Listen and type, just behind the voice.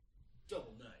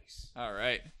Nice. All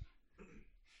right.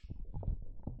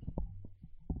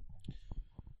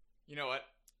 You know what?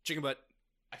 Chicken butt.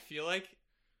 I feel like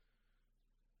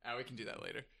we can do that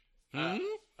later. Hmm?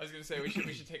 I was gonna say we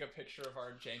should take a picture of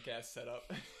our jank ass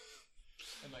setup.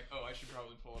 And like, I should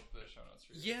probably pull up the show notes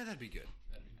for you. Yeah, that'd be good.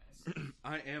 That'd be nice.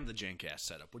 I am the jank ass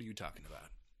setup. What are you talking about?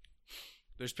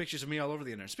 There's pictures of me all over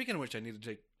the internet. Speaking of which, I need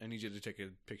you to take a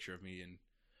picture of me in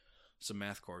some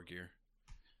mathcore gear.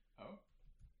 Oh?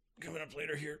 Coming up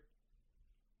later here.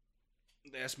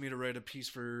 They asked me to write a piece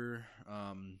for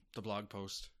the blog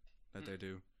post that they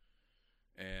do.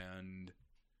 And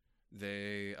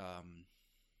they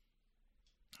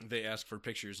ask for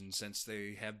pictures, and since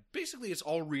they have basically it's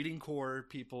all reading core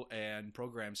people and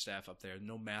program staff up there,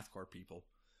 no math core people.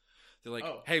 They're like,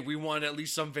 hey, we want at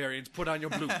least some variants. Put on your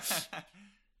blue.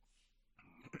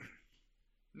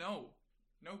 No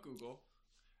Google.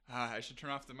 I should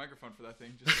turn off the microphone for that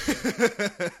thing. Just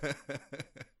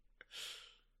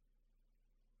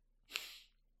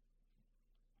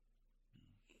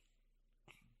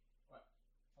What?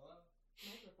 Hello?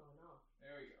 Microphone off.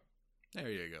 There we go. There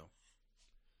you go.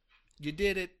 You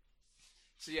did it.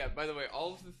 So yeah, by the way,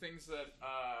 all of the things that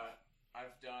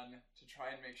I've done to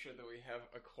try and make sure that we have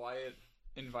a quiet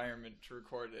environment to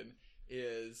record in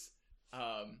is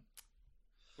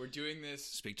we're doing this.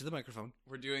 Speak to the microphone.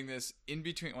 We're doing this in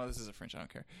between. Well, this is a Fringe. I don't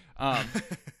care.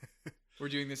 We're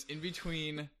doing this in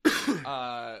between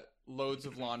loads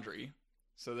of laundry.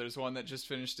 So there's one that just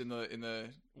finished in the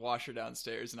washer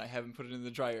downstairs, and I haven't put it in the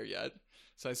dryer yet.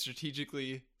 So I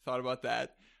strategically thought about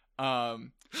that.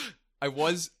 I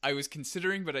was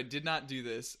considering, but I did not do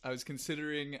this. I was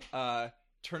considering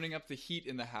turning up the heat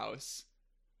in the house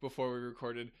before we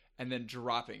recorded, and then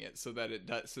dropping it so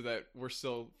that we're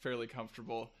still fairly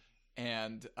comfortable,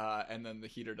 and then the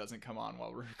heater doesn't come on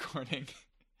while we're recording.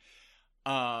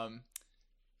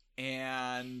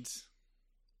 And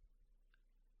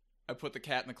I put the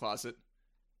cat in the closet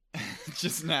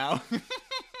just now.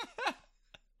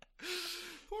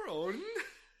 Poor Odin.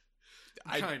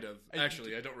 Kind of.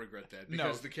 Actually, I don't regret that.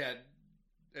 Because the cat,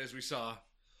 as we saw,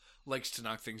 likes to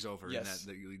knock things over. Yes.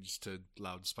 And that leads to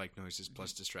loud spike noises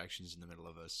plus distractions in the middle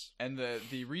of us. And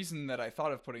the reason that I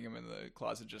thought of putting him in the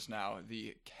closet just now,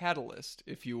 the catalyst,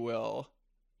 if you will,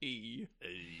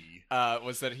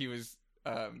 was that he was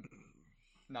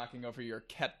knocking over your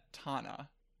katana.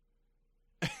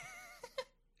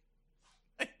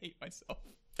 I hate myself.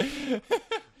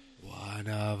 One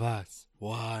of us.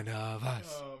 One of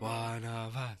us. Oh, one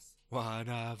of us. One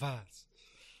of us.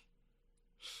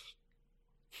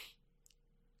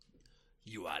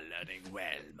 You are learning well,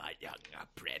 my young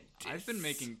apprentice. I've been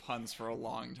making puns for a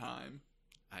long time.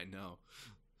 I know.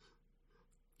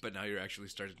 But now you're actually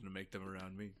starting to make them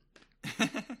around me.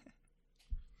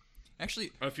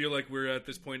 Actually, I feel like we're at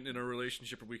this point in a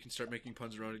relationship where we can start making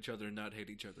puns around each other and not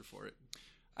hate each other for it.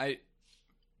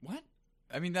 What?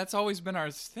 I mean, that's always been our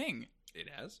thing. It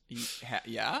has?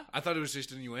 Yeah? I thought it was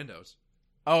just innuendos.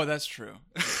 Oh, that's true.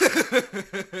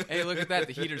 Hey, look at that.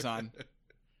 The heater's on.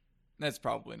 That's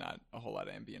probably not a whole lot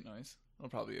of ambient noise. It'll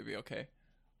probably be okay.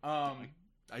 I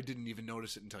didn't even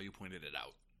notice it until you pointed it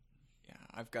out. Yeah,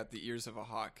 I've got the ears of a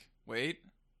hawk. Wait.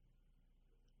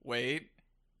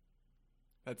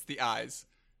 That's the eyes.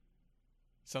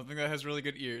 Something that has really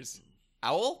good ears.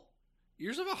 Owl?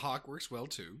 Ears of a hawk works well,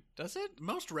 too. Does it?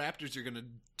 Most raptors are going to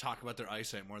talk about their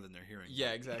eyesight more than their hearing.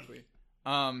 Yeah, exactly.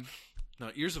 No,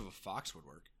 ears of a fox would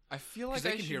work. I feel like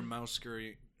they can hear mice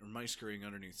scurrying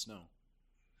underneath snow.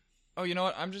 Oh, you know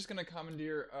what? I'm just going to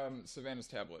commandeer Savannah's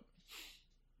tablet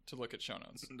to look at show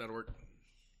notes. That'll work.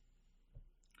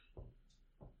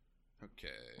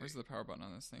 Okay. Where's the power button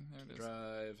on this thing? There it is.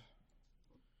 Drive.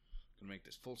 Gonna make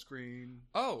this full screen.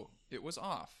 Oh, it was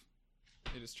off.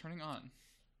 It is turning on.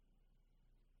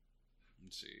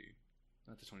 Let's see.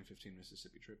 Not the 2015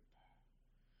 Mississippi trip.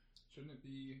 Shouldn't it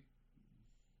be?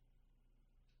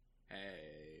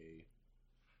 Hey.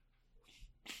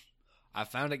 I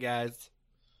found it, guys.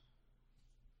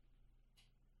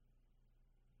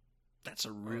 That's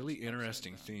a really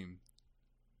interesting theme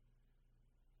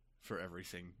for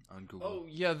everything on Google. Oh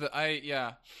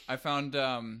yeah, I found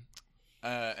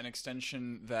an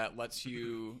extension that lets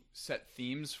you set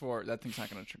themes for. That thing's not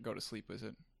going to go to sleep, is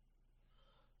it?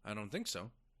 I don't think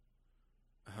so.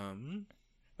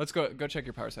 Let's go check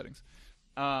your power settings.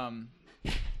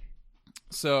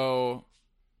 So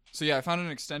yeah, I found an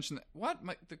extension.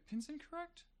 The pin's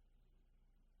incorrect?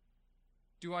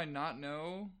 Do I not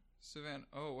know, Savannah?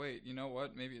 Oh wait, you know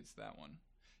what? Maybe it's that one.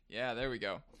 Yeah, there we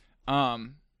go. All right,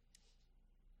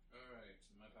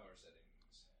 my power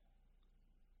settings.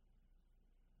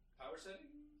 Power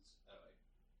settings? Oh,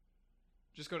 wait.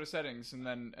 Just go to settings and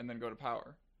then go to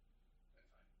power.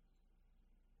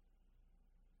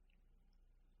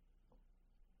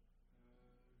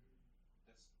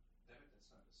 That's not the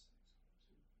settings.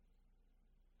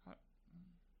 Huh.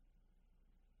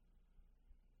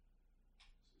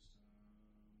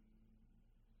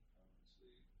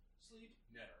 Sleep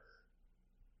never.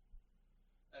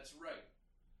 That's right.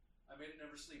 I made it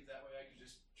never sleep. That way I could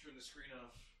just turn the screen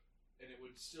off and it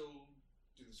would still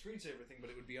do the screensaver thing, but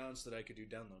it would be on so that I could do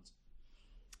downloads.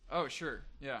 Oh, sure.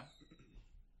 Yeah.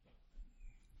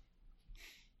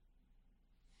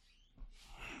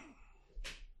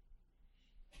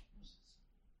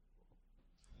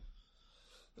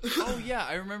 Oh, yeah.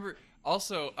 I remember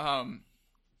also,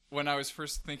 when I was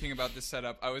first thinking about this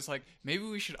setup, I was like, maybe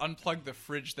we should unplug the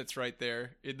fridge that's right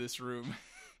there in this room.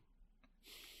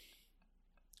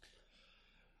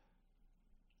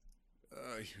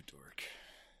 You dork.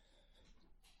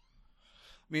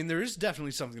 I mean, there is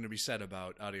definitely something to be said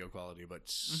about audio quality, but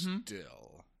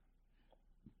still.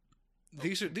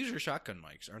 These are shotgun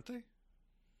mics, aren't they?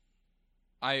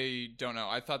 I don't know.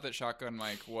 I thought that shotgun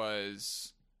mic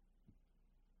was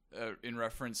in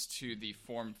reference to the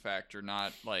form factor,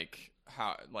 not like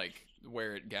how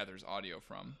where it gathers audio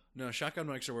from. No, shotgun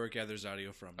mics are where it gathers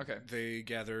audio from. Okay. They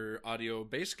gather audio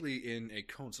basically in a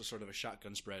cone, so sort of a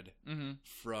shotgun spread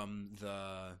from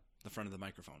the front of the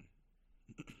microphone.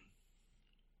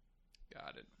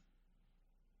 Got it.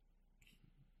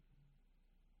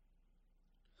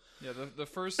 Yeah, the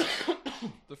first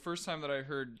time that I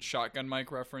heard shotgun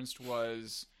mic referenced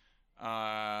was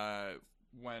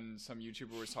when some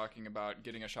YouTuber was talking about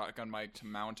getting a shotgun mic to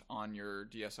mount on your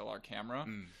DSLR camera.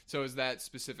 So it was that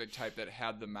specific type that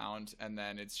had the mount, and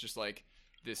then it's just like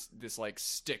this like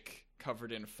stick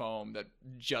covered in foam that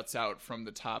juts out from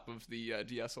the top of the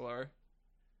DSLR.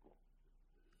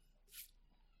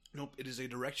 Nope, it is a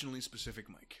directionally specific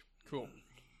mic. Cool.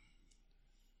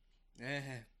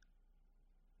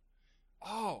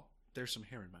 Oh, there's some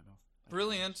hair in my mouth.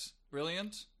 Brilliant.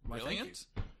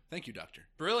 Thank you, doctor.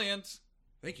 Brilliant.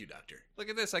 Thank you, doctor. Look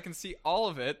at this. I can see all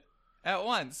of it at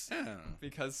once. Oh.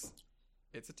 Because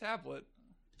it's a tablet.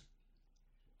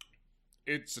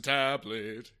 It's a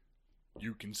tablet.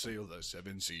 You can sail the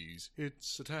 7 seas.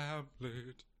 It's a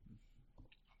tablet.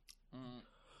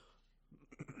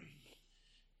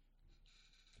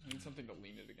 I need something to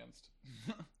lean it against.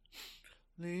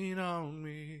 Lean on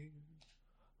me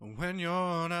when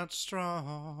you're not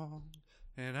strong,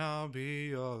 and I'll be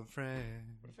your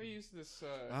friend. What if I use this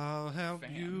I'll help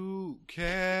fan? you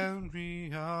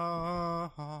carry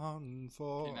on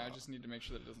for. Okay, now I just need to make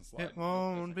sure that it doesn't slide. It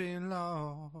won't be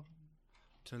long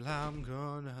till I'm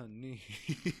gonna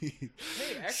need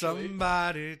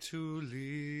somebody to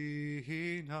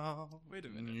lean on. Wait a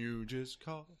minute. You just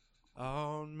call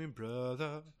on me,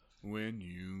 brother, when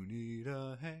you need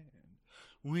a hand.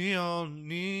 We all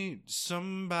need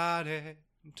somebody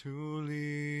to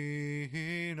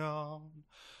lean on.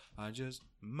 I just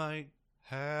might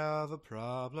have a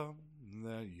problem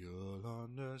that you'll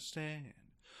understand.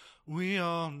 We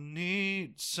all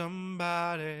need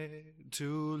somebody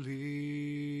to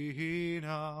lean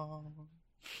on.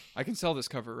 I can sell this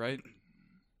cover, right?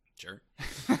 Sure.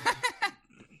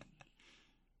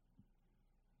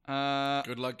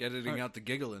 Good Good luck editing out the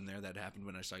giggle in there that happened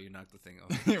when I saw you knock the thing off.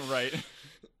 Right.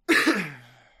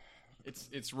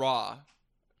 It's raw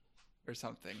or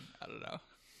something. I don't know.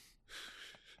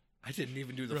 I didn't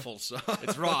even do the full song.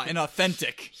 It's raw and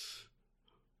authentic.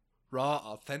 Raw,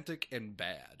 authentic, and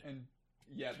bad. And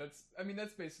yeah, that's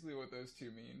basically what those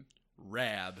two mean.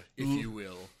 Rab, if you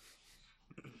will.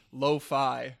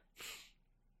 Lo-fi.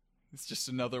 It's just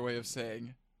another way of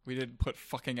saying we didn't put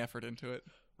fucking effort into it.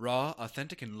 Raw,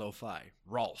 authentic, and lo-fi.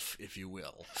 Rolf, if you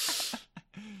will.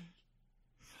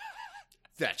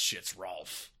 That shit's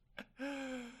Rolf.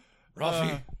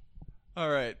 Rolfie. All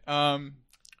right. I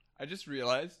just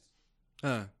realized.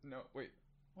 Huh. No, wait.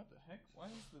 What the heck? Why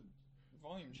is the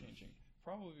volume changing?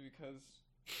 Probably because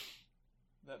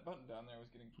that button down there was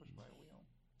getting pushed by a wheel.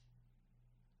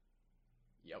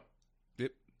 Yep.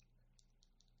 Yep.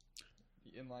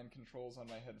 The inline controls on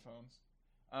my headphones.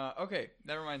 Okay,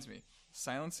 that reminds me.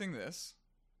 Silencing this.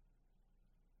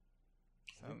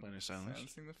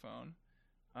 Silencing the phone.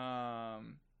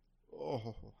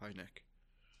 Oh, hi, Nick.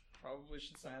 Probably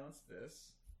should silence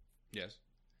this. Yes.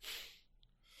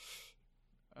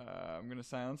 I'm gonna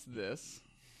silence this.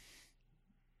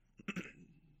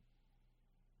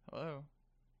 Hello.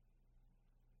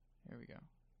 Here we go.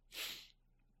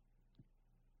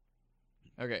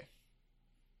 Okay.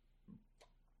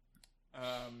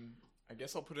 I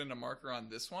guess I'll put in a marker on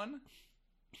this one.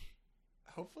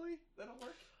 Hopefully that'll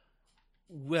work.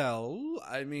 Well,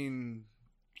 I mean,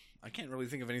 I can't really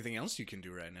think of anything else you can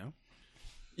do right now.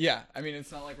 Yeah, I mean,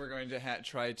 it's not like we're going to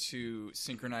try to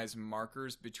synchronize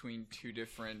markers between two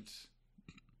different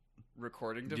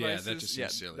recording devices. Yeah, that just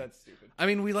seems silly. That's stupid. I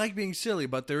mean, we like being silly,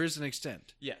 but there is an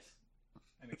extent Yes.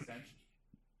 An extent?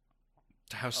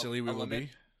 to how silly we will limit? be.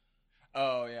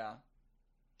 Oh, yeah.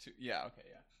 Yeah, okay,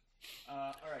 yeah.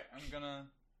 All right, I'm gonna...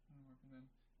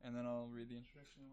 And then I'll read the introduction.